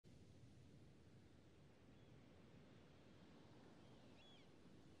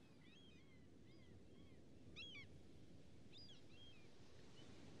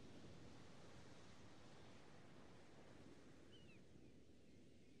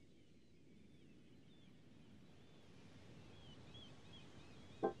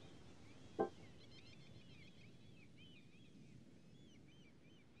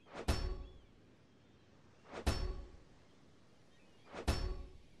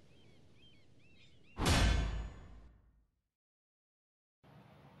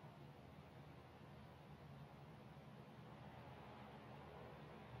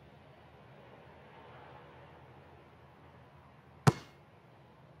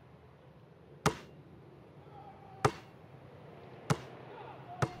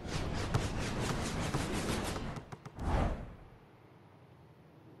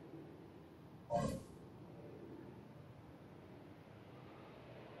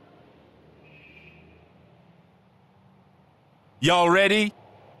Y'all ready?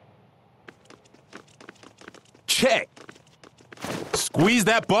 Check. Squeeze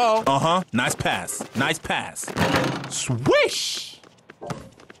that ball. Uh-huh. Nice pass. Nice pass. Swish.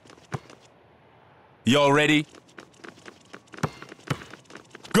 Y'all ready?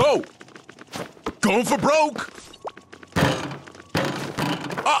 Go. Going for broke.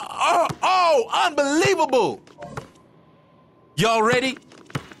 Oh, unbelievable. Y'all ready?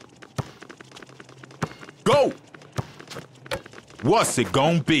 Go. What's it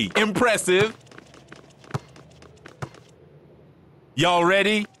gonna be? Impressive. Y'all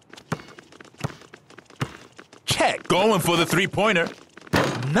ready? Check. Going for the three-pointer.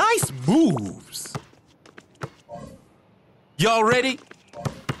 Nice moves. Y'all ready?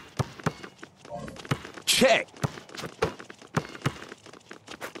 Check.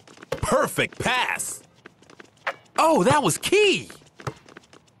 Perfect pass. Oh, that was key.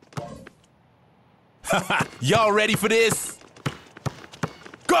 Y'all ready for this?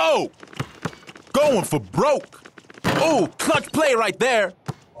 Go! Going for broke. Oh, clutch play right there.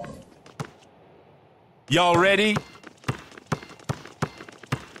 Y'all ready?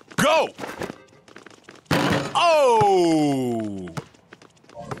 Go! Oh!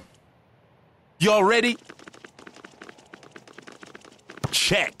 Y'all ready?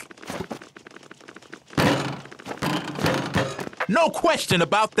 Check. No question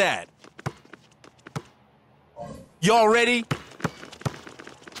about that. Y'all ready?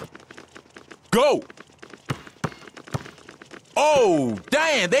 Go! Oh,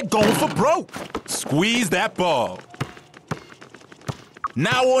 damn, they're going for broke. Squeeze that ball.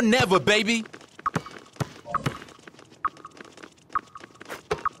 Now or never, baby.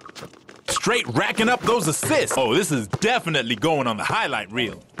 Straight racking up those assists. Oh, this is definitely going on the highlight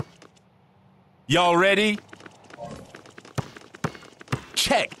reel. Y'all ready?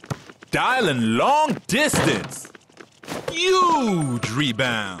 Check. Dialing long distance. Huge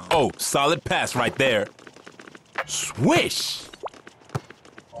rebound. Oh, solid pass right there. Swish.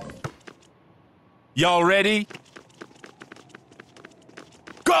 Y'all ready?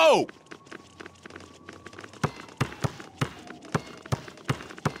 Go!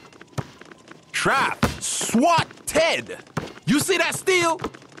 Trap. Swat Ted. You see that steal?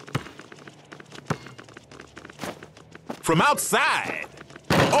 From outside.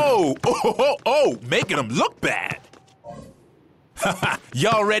 Oh, making him look bad.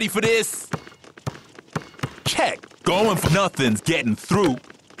 Y'all ready for this? Check. Going for nothing's getting through.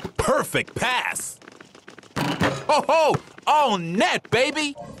 Perfect pass. Oh, net,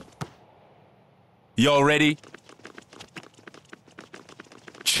 baby. Y'all ready?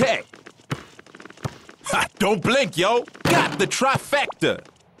 Check. Ha, don't blink, yo. Got the trifecta.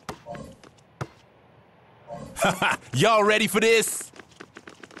 Y'all ready for this?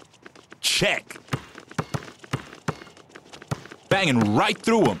 Check. Banging right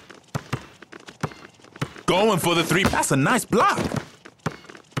through him. Going for the three. That's a nice block.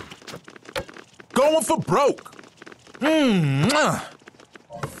 Going for broke.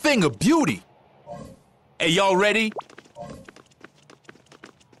 Thing of beauty. Hey, y'all ready?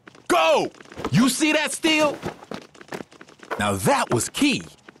 Go! You see that steal? Now that was key.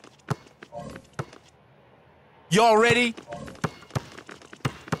 Y'all ready?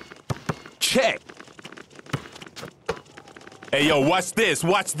 Check. Hey, yo, watch this.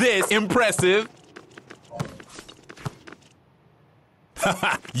 Watch this. Impressive.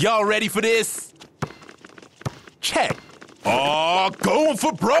 Y'all ready for this? Check. Oh, going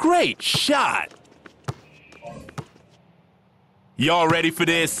for broke. Great shot. Y'all ready for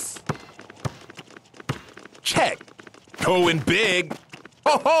this? Check. Going big.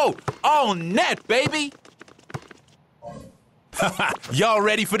 Oh, net, baby. Y'all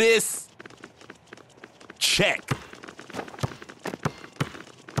ready for this? Check.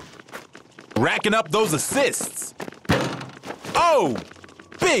 Racking up those assists. Oh,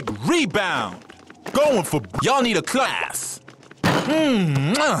 big rebound. Going for... Y'all need a class.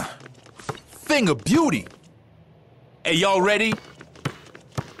 Thing of beauty. Hey, y'all ready?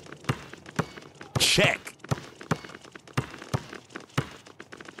 Check.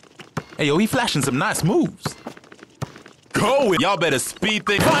 Hey, yo, he flashing some nice moves. Go! Y'all better speed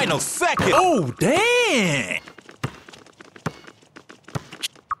things. Final second. Oh, damn.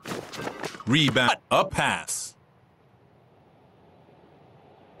 Rebound. A pass.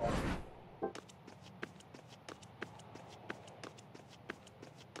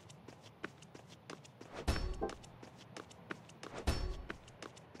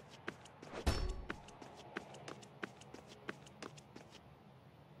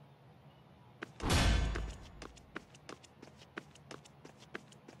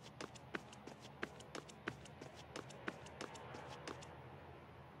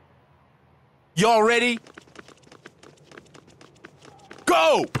 Y'all ready?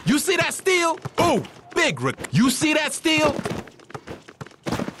 Go! You see that steal? Oh, big Rick. You see that steal?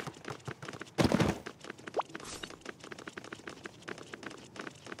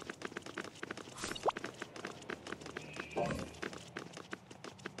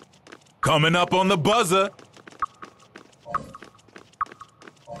 Coming up on the buzzer.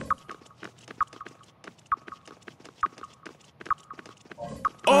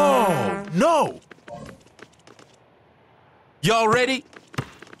 Oh, no! Y'all ready?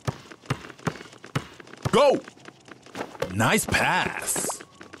 Go! Nice pass.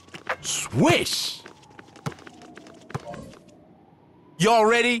 Swish! Y'all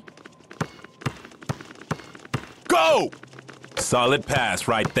ready? Go! Solid pass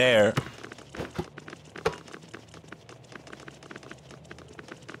right there.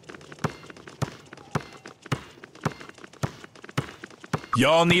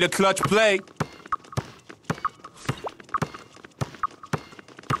 Y'all need a clutch play.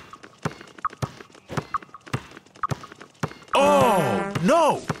 Oh,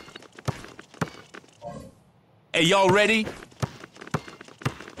 no! Hey, y'all ready?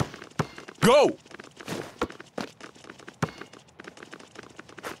 Go!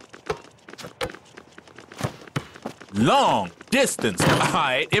 Long distance. All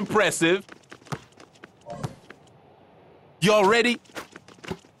right, impressive. Y'all ready?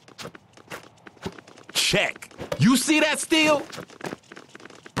 Check. You see that steal?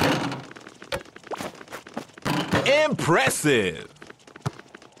 Impressive.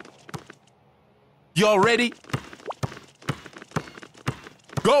 Y'all ready?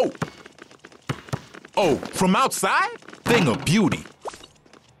 Go. Oh, from outside? Thing of beauty.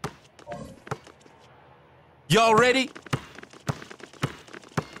 Y'all ready?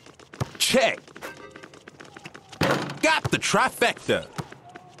 Check. Got the trifecta.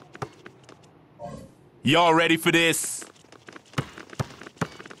 Y'all ready for this?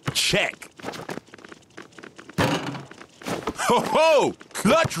 Check. Ho ho!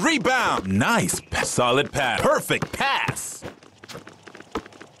 Clutch rebound. Nice. Solid pass. Perfect pass.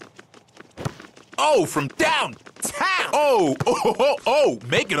 Oh, from downtown. Oh,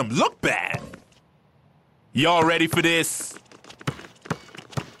 making them look bad. Y'all ready for this?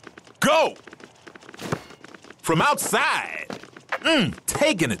 Go! From outside.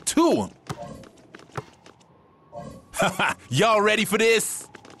 Taking it to him. Y'all ready for this?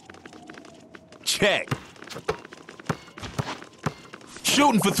 Check.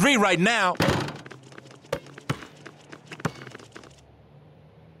 Shooting for three right now.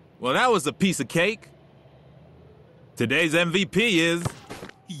 Well, that was a piece of cake. Today's MVP is...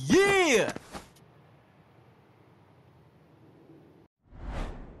 Yeah!